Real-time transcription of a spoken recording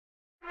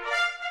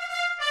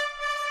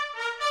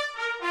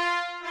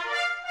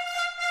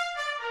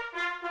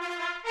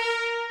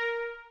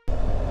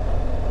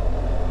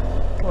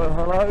Well,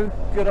 hello,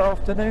 good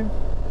afternoon,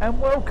 and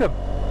welcome.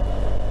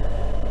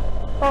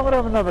 I'm going to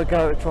have another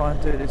go to try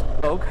and do this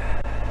vlog.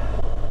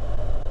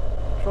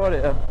 Tried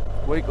it a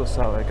week or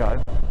so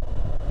ago.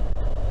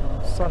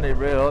 I suddenly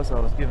realised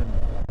I was giving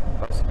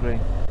basically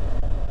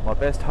my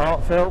best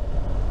heartfelt,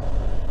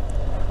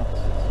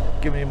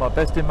 giving you my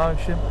best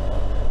emotion.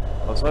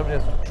 I was hoping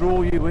to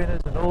draw you in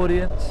as an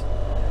audience.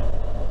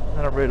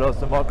 Then I realised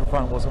the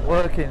microphone wasn't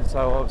working,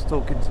 so I was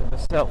talking to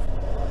myself.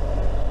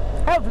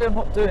 Hopefully I'm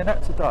not doing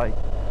that today.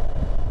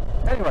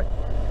 Anyway,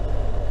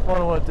 what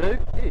I want to do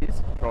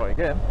is try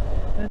again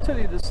and tell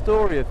you the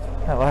story of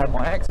how I had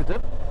my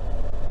accident,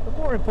 but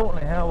more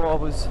importantly how I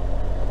was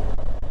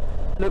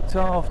looked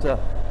after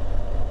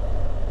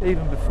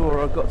even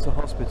before I got to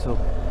hospital.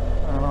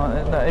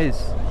 And that is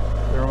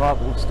a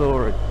remarkable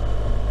story.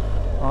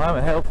 I am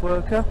a health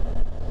worker,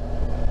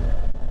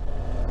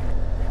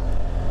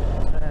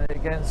 and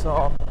again, so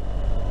I'm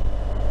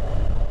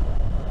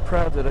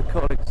proud of the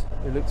colleagues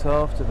who looked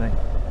after me.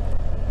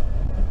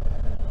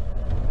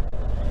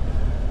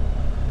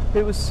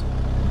 It was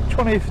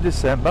 20th of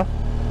December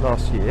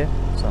last year,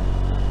 so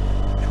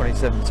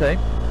 2017,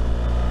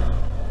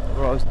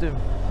 where I was doing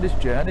this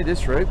journey,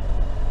 this route,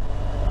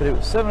 but it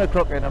was 7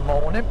 o'clock in the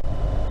morning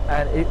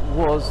and it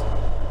was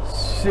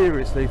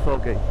seriously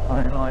foggy.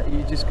 I mean, like,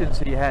 you just couldn't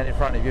see your hand in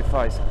front of your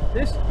face.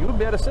 This you wouldn't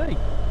be able to see.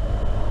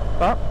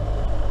 But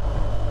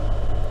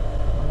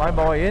I made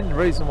my way in. The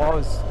reason why I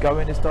was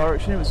going this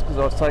direction was because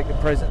I was taking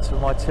presents for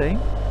my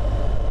team.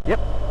 Yep,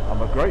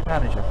 I'm a great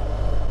manager,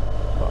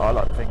 but I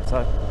like to think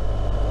so.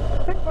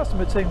 I think most of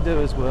my team do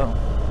as well.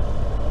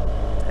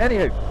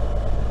 Anywho,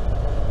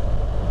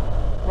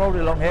 rolled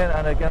along here,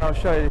 and again I'll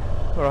show you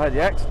where I had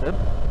the accident.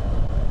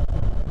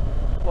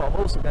 What I'm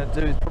also going to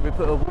do is probably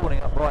put a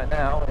warning up right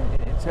now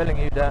in telling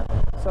you that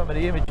some of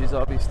the images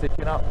I'll be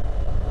sticking up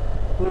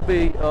will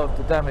be of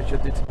the damage I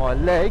did to my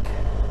leg.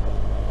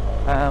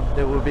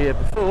 There will be a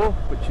before,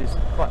 which is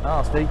quite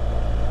nasty,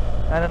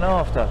 and an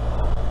after.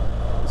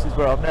 This is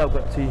where I've now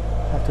got to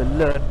have to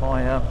learn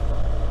my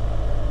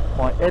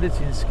my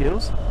editing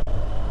skills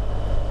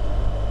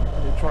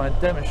to try and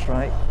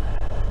demonstrate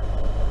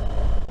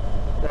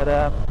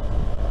that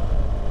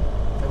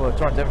well,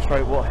 try and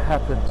demonstrate what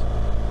happened.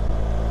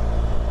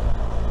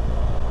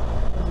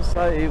 As I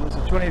say, it was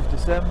the 20th of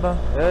December,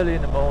 early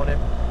in the morning. I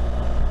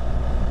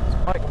was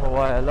making my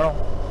way along,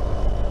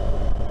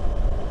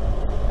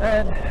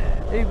 and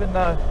even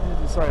though,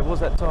 as I say, it was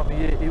that time of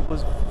year, it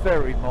was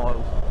very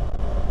mild.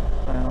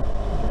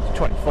 It's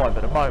 25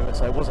 at the moment,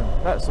 so it wasn't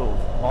that sort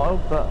of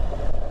mild, but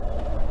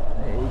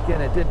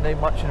again, it didn't need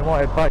much in the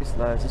way of base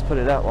layers, let's put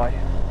it that way.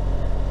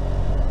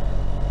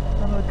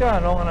 And I was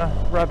going along and a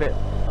rabbit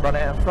ran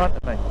out in front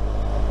of me.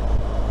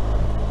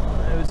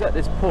 And it was at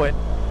this point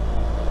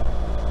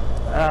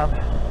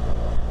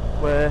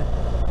where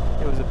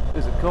it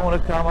was a corner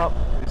come up.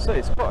 You see,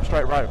 it's quite a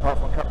straight road apart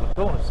from a couple of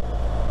corners.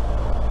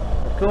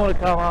 The corner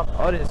come up,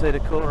 I didn't see the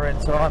corner in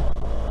time.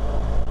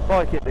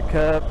 Bike hit the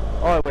curb,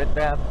 I went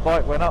down,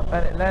 bike went up,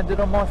 and it landed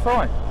on my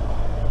thigh.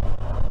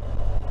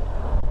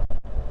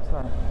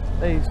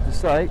 Needless to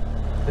say,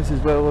 this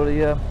is where all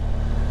the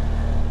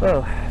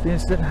well, the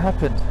incident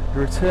happened.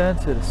 The return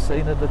to the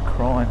scene of the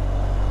crime.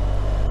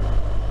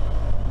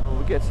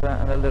 We'll get to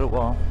that in a little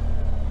while.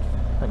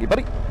 Thank you,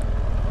 buddy.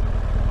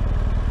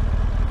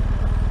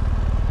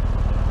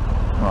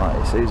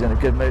 Right, so he's in a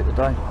good mood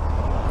today.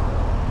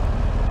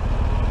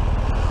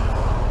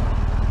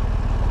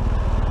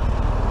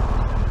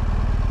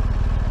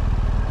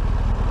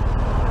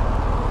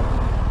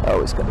 Oh,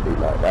 it's going to be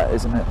like that,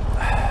 isn't it?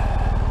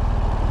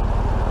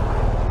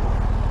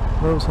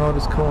 World's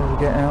hardest corner to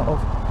get out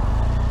of.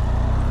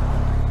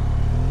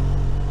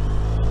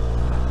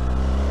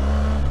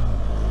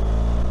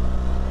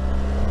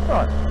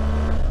 Right,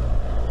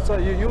 so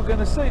you're going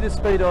to see the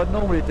speed I'd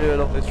normally do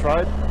along this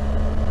road.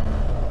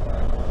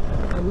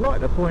 I'd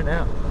like to point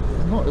out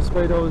it's not the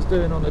speed I was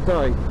doing on the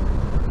day. It's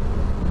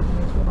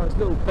one of those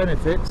little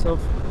benefits of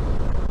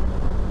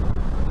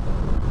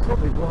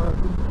probably why I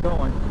didn't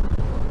die.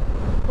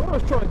 When I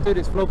was trying to do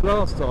this vlog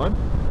last time,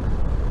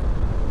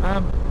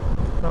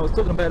 I was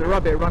talking about the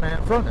rabbit running out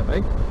in front of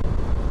me.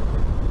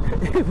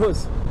 It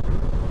was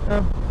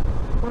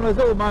one of those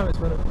little moments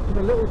when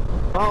a little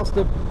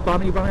bastard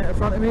bunny ran out in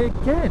front of me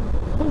again.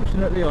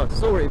 Fortunately I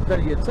saw it in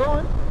plenty of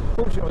time.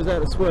 Fortunately I was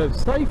able to swerve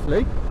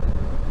safely.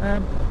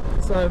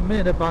 So me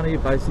and the bunny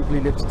basically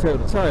lived tail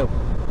to tail.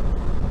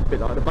 A bit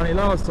like the bunny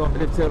last time, we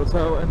lived tail to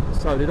tail, and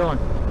so did I.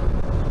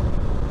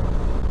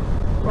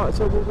 Right,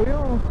 so we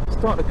are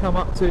starting to come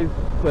up to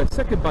where the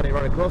second bunny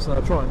ran across, and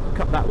I'll try and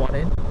cut that one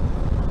in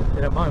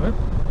a moment.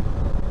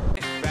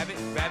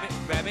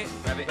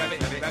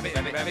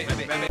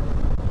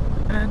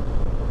 And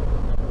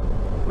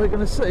we're going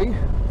to see in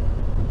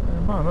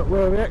a moment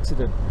where the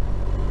accident.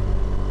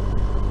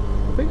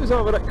 I think it was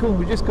over that corner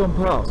we just gone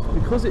past.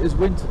 Because it is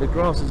winter, the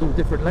grass is all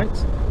different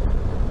lengths.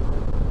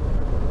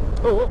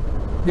 Oh,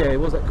 yeah, it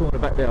was that corner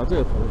back there. I do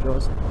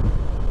apologise.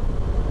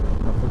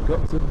 I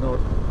forgot to nod.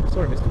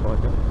 Sorry, Mr.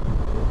 Biker.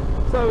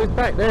 So it's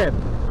back there.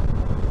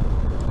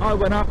 I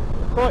went up,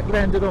 Bike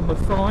landed on my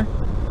thigh.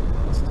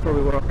 This is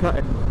probably where I cut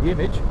in the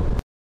image.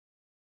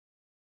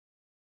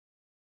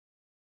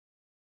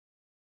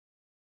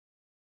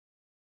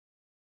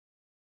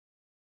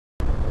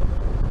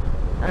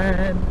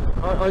 And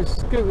I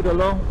scooted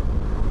along,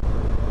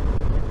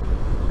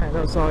 and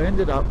as I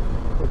ended up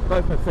with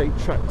both my feet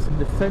trapped in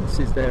the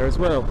fences there as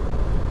well.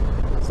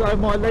 So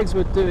my legs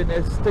were doing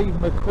their Steve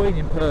McQueen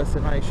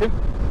impersonation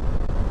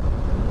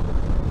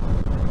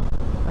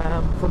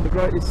from The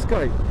Great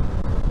Escape.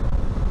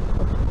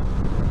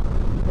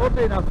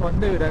 Oddly enough, I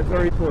knew at that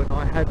very point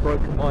I had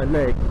broken my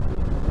leg.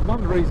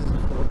 One of the reasons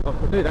I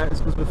knew that is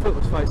because my foot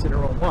was facing the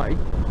wrong way,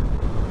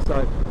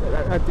 so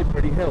that didn't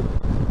really help.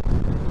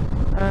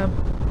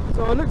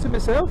 So I looked at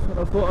myself and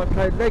I thought,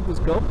 okay, leg was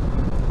gone.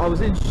 I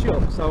was in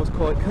shock, so I was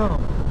quite calm,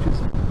 which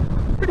is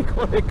really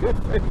quite a good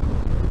thing.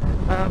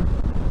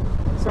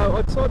 So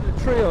I decided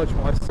to triage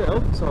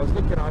myself, so I was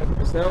looking over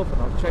myself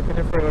and I was checking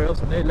everywhere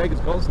else. I knew leg was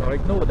gone, so I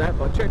ignored that,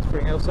 but I checked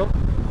everything else off.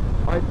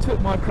 I took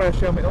my crash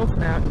helmet off.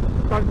 Now,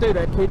 don't do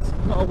that, kids,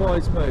 not a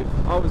wise move.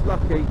 I was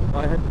lucky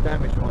I hadn't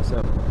damaged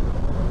myself.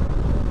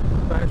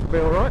 Managed to be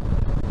alright.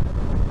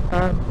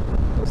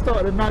 I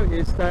started to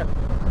notice that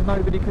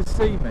nobody could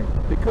see me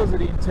because of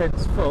the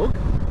intense fog.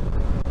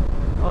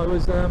 I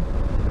was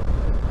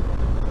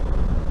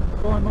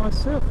by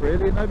myself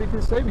really, and nobody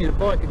could see me. The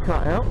bike had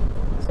cut out,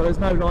 so there's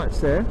no lights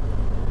there.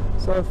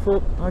 So I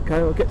thought, okay,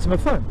 I'll get to my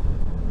phone,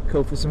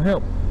 call for some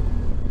help.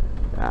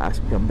 It's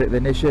become a bit of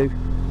an issue.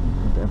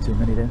 Not down too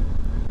many there.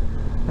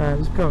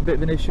 It's become a bit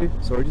of an issue.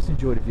 Sorry, just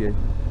enjoy the view.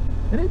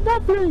 And it's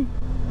lovely.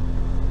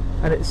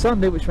 And it's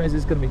Sunday, which means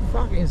there's going to be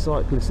fucking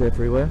cyclists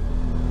everywhere.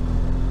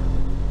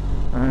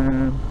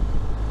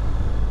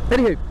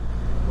 Anywho,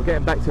 we're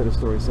getting back to the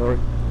story, sorry.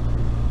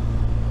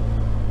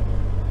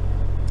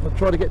 I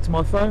tried to get to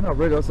my phone, I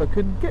realised I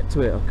couldn't get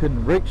to it, I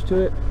couldn't reach to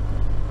it.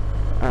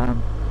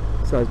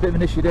 So there's a bit of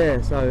an issue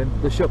there, so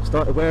the shock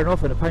started wearing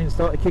off and the pain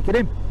started kicking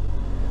in.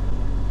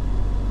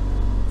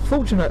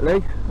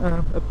 Fortunately,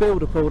 a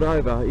builder pulled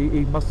over.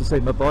 He must have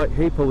seen my bike,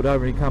 he pulled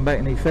over and he come back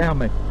and he found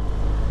me.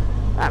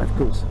 And of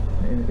course,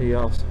 he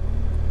asked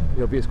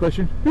the obvious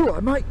question, "You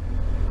alright, mate?"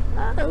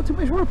 "No, too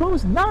much more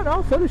problems." No,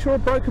 I'm fairly sure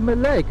I've broken my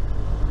leg."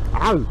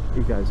 "Oh,"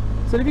 he goes.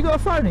 "So have you got a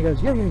phone?" He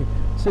goes, yeah.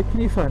 "So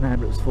can you phone the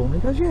ambulance for me?"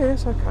 He goes, "Yeah,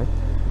 yes, okay."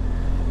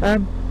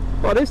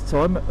 By this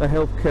time, a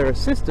healthcare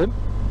assistant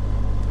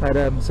had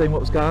seen what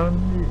was going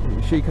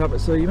on. She come to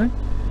see me,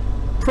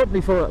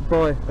 promptly followed up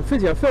by a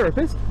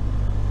physiotherapist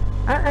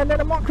and then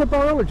a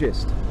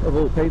microbiologist of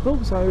all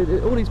people. So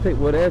all these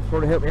people were there to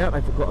help me out.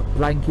 They got a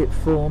blanket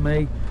for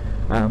me.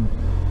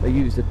 They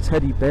used a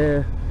teddy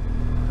bear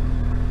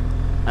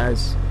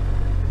as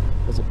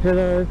a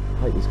pillow.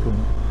 I hate this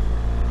corner.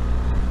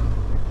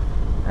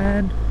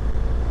 And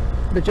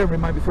they generally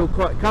made me feel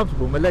quite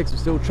comfortable. My legs were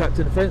still trapped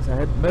in the fence, they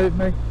hadn't moved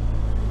me.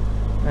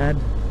 And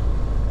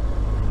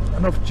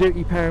an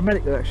off-duty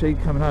paramedic was actually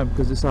coming home,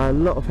 because there's a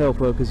lot of health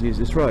workers use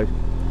this road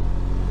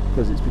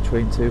because it's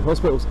between two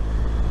hospitals.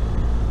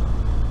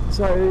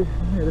 So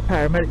yeah, the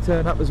paramedic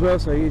turned up as well,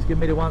 so he's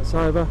giving me the once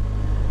over.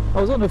 I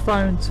was on the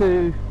phone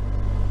to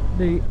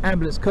the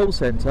ambulance call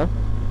centre,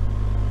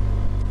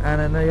 and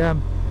then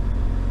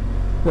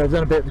they've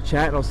done a bit of a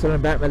chat, and I was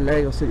telling them about my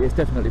leg. I said, yeah, it's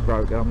definitely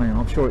broken. I mean,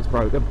 I'm sure it's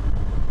broken.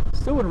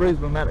 Still in a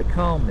reasonable amount of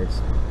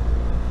calmness.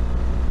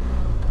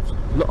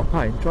 A lot of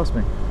pain, trust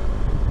me.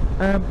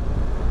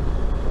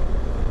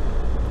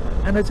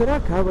 And they said,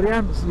 okay, well the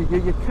ambulance,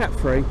 you're cat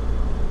free,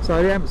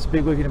 so the ambulance will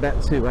be with you in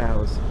about 2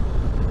 hours.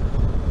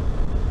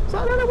 So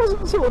that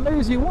wasn't the sort of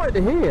news you wanted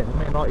to hear. I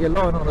mean, like, you're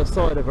lying on the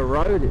side of a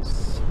road,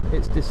 it's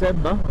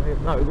December. I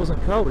mean, no, it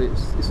wasn't cold,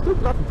 it's still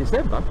bloody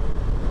December.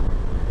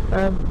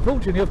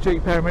 Fortunately, the off-duty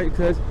paramedic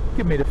says,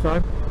 give me the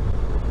phone,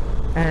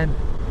 and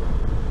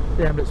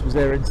the ambulance was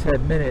there in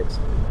 10 minutes.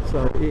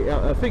 So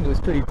I think it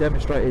was clearly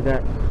demonstrated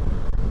that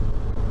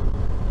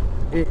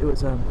it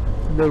was a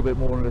little bit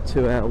more than a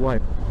 2 hour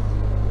wait.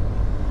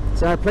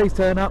 So police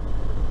turn up,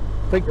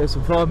 I think there's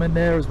some firemen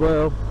there as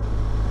well,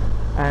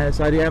 and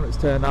so the ambulance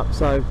turned up.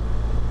 So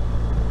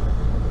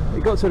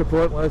it got to the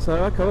point where I said,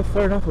 okay, well,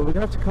 fair enough, well, we're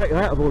going to have to cut you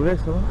out of all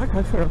this. I went,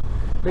 okay, fair enough.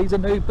 These are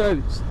new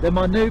boots, they're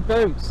my new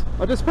boots.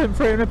 I just spent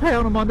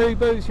 £300 on my new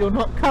boots, you're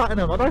not cutting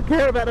them. I don't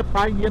care about the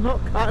pain, you're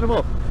not cutting them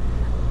off.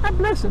 And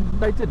bless them,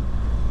 they didn't.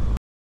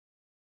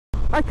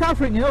 They cut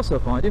everything else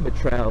off, I did, with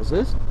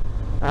trousers.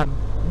 It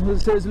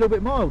was a little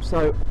bit mild,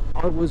 so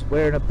I was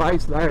wearing a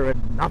base layer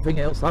and nothing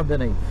else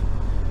underneath.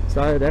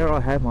 So there I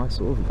had my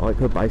sort of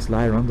like a base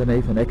layer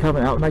underneath, and they're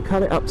coming out and they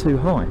cut it up too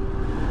high.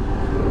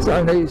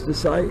 So needless to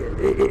say,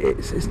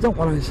 it's not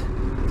one of those.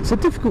 It's a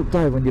difficult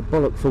day when your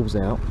bollock falls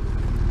out,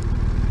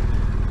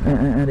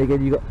 and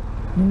again you've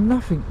got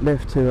nothing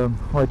left to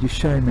hide your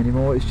shame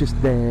anymore. It's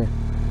just there.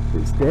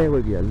 It's there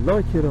whether you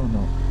like it or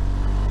not.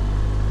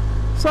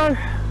 So,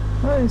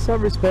 in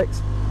some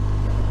respects,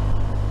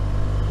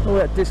 all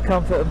that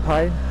discomfort and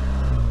pain,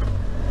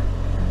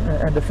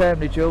 and the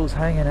family jewels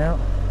hanging out,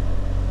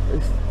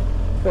 it's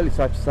fairly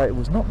safe to say it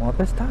was not my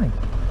best day.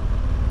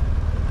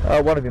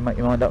 One of you make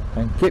your mind up.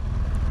 Thank you.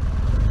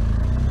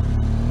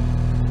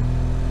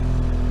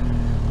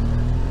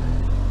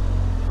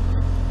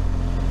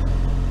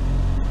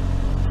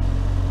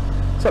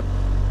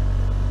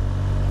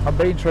 I'm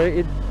being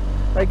treated.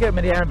 They get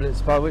me the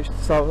ambulance, by which,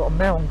 so I'm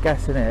now on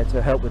gas and air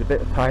to help with a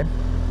bit of pain.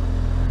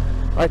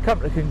 I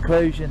come to the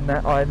conclusion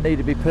that I need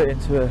to be put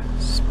into a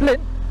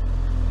splint,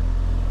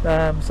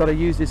 so they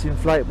use this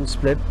inflatable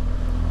splint.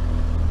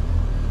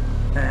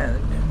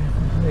 And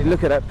you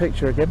look at that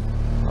picture again.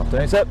 After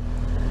doing so,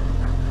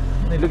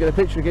 you look at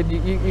the picture again.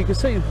 You can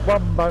see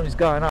one bone is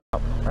going up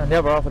and the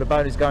other half of the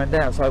bone is going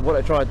down. So what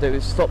I try to do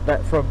is stop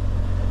that from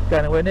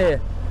going anywhere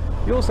near.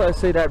 You also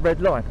see that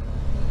red line.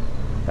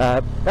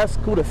 That's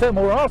called a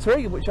femoral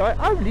artery, which I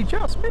only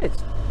just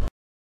missed.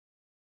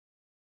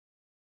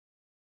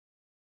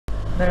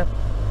 Now,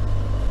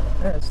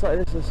 so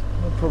this is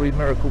probably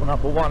miracle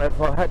number one. If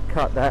I had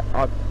cut that,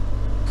 I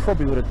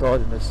probably would have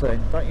died in the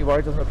scene. Don't you worry,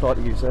 it doesn't apply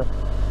to you, sir.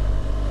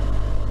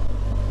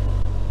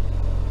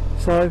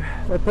 So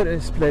they put it in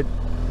a splint,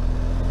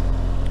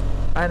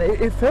 and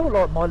it felt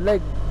like my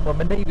leg, well,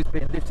 my knee was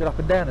being lifted up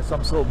and down in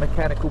some sort of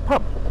mechanical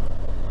pump.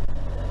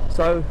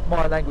 So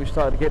my language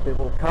started to get a bit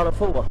more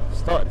colourful. I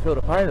started to feel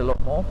the pain a lot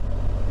more,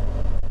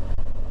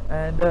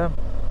 and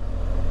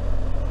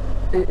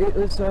it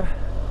was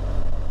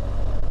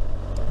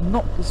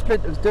not the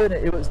splint that was doing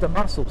it, it was the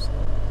muscles.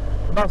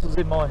 The muscles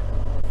in my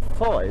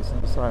thighs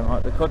and so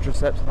like the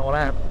quadriceps and all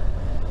that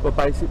were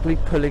basically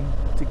pulling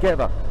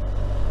together.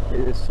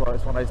 It's one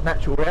of those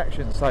natural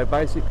reactions. So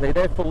basically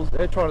they're trying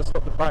to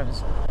stop the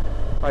bones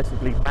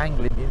basically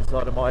mangling the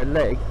inside of my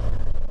leg,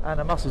 and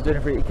the muscles doing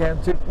everything it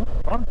can to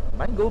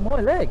mangle my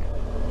leg.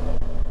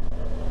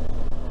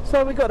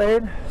 So we got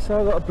in,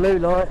 so I got a blue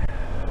light,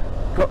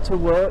 got to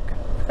work.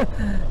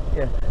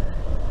 Yeah,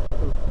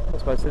 I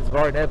suppose it's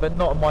very there, but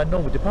not in my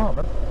normal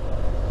department.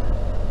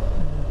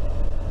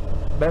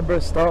 Member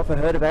of staff had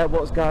heard about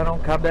what's going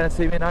on, come down and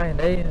see me in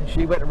A&E, and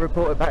she went and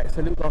reported back, so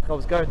it looked like I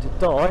was going to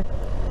die.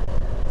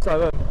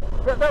 So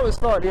that was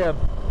slightly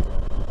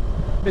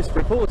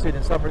misreported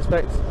in some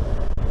respects,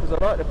 because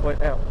I'd like to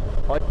point out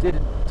I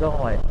didn't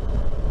die.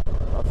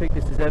 I think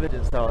this is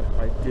evidence that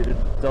I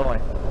didn't die.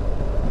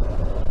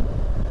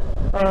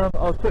 I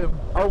was putting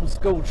old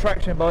school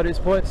traction by this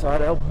point, so I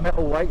had old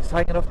metal weights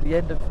hanging off the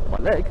end of my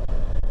leg,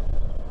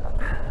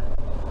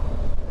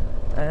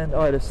 and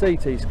I had a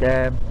CT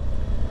scan,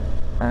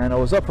 and I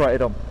was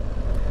operated on.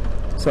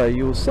 So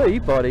you will see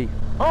by the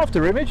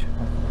after image,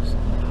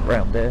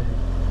 round there,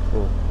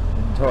 or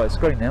the entire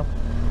screen now,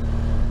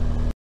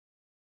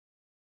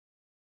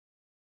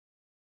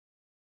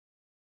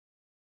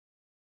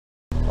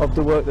 of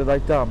the work that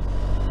they've done.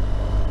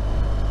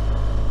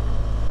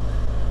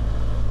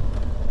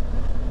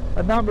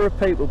 A number of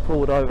people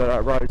pulled over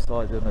that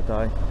roadside in the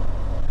day.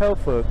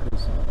 Health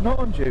workers, not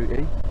on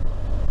duty,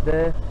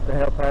 there to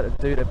help out and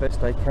do their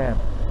best they can.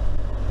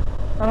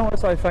 And I want to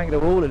say thank you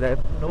to all of them,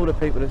 and all the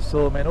people that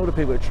saw me, and all the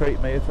people that treat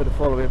me for the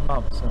following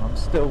months, and I'm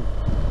still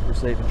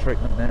receiving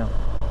treatment now.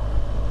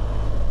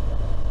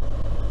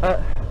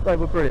 They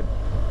were brilliant.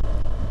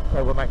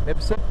 They were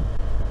magnificent.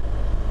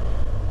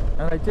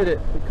 And they did it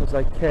because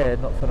they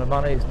cared, not for the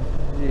money.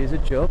 It is a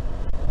job,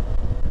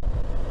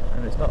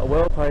 and it's not a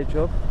well-paid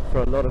job for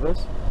a lot of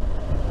us.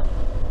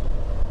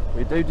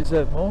 We do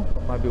deserve more,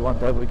 but maybe one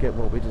day we'll get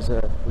what we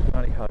deserve. We can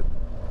only hope.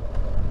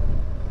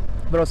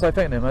 But I say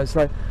thank them. I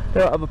say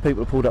there are other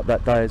people who pulled up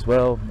that day as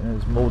well.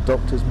 There's more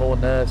doctors, more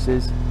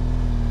nurses.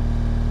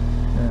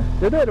 Yeah.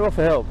 They're there to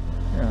offer help.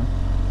 You know.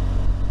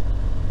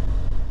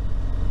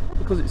 Not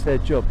because it's their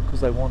job,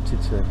 because they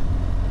wanted to.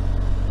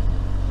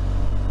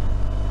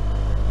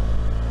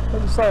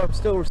 As I say, I'm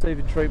still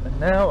receiving treatment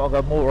now. I've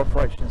got more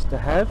operations to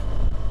have.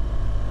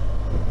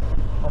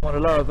 I'm on a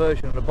lower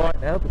version of the bike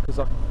now because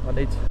I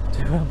need to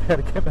be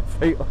able to get my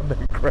feet on the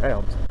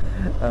ground.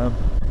 I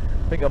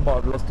think I might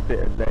have lost a bit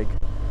of leg.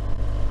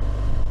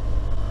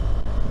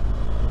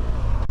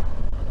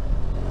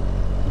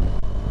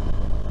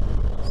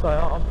 So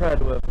I'm proud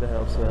to work for the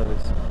health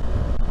service.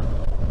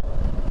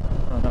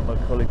 I know my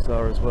colleagues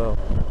are as well.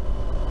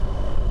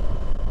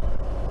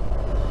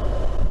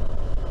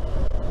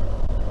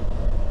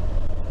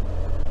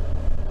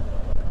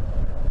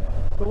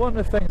 But one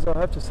of the things I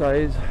have to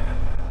say is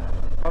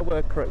I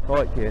wear correct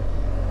bike gear,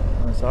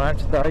 and so I am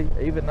today,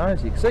 even though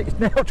as you can see it's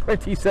now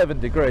 27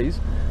 degrees,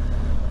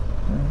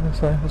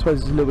 so I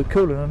suppose it's a little bit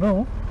cooler than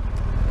normal.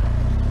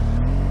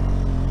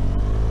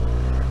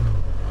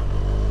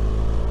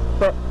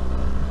 But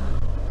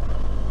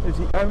it was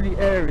the only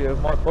area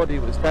of my body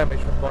that was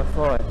damaged from my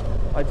thigh.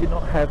 I did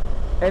not have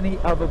any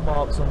other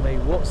marks on me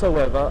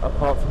whatsoever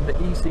apart from the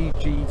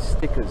ECG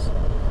stickers.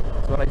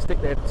 So when they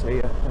stick them to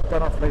you, I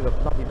don't have to leave a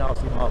bloody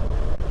nasty mark.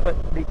 But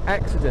the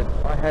accident,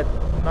 I had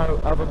no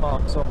other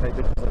marks on me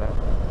because of that.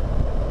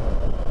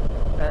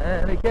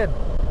 And again,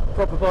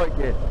 proper bike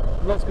gear.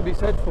 Lots can be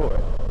said for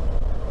it.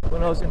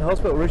 When I was in the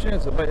hospital originally,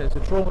 there's a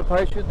trauma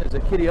patient, there's a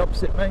kiddie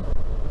opposite me.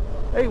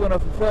 He went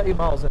off at 30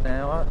 miles an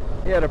hour.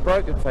 He had a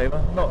broken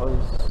femur, not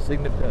as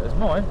significant as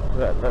mine.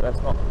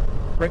 That's not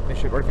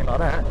brinkmanship or anything like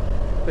that.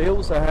 But he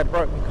also had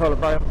broken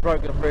collarbone,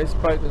 broken wrist,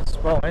 broken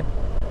spine,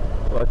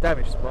 well, a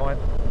damaged spine.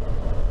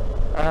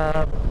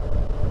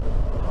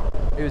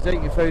 He was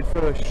eating food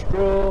through a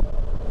straw.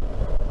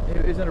 he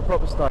was in a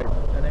proper state,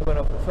 and he went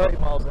off at 30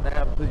 miles an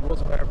hour because he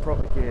wasn't wearing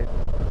proper gear.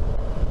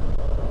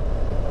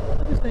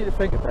 I just need to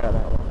think about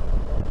that one.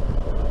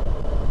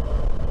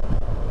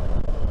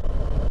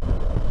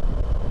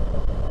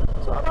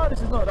 So I know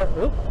this is not that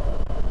real.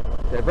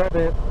 Dead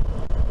rabbit.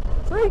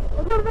 See,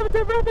 I've got another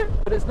dead rabbit,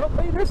 but it's not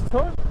me this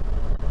time.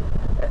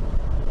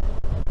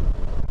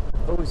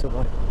 Always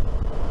away.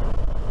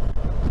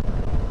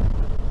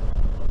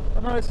 I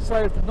know it's to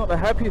say it's not the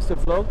happiest of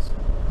vlogs,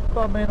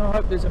 but I mean, I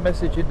hope there's a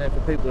message in there for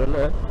people to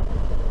learn.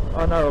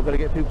 I know I've got to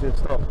get people to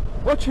stop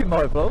watching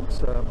my vlogs,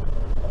 so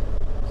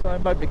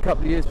maybe a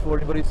couple of years before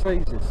anybody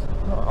sees this.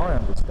 I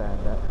understand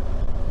that,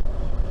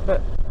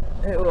 but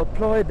it will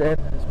apply then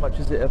as much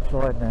as it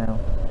applied now.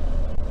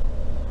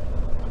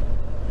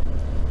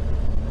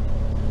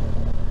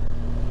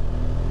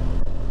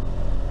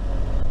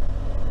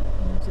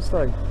 To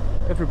say,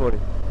 everybody,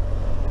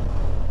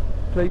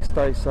 please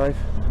stay safe,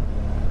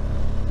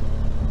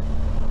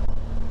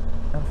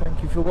 and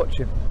thank you for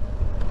watching.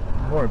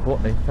 More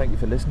importantly, thank you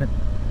for listening.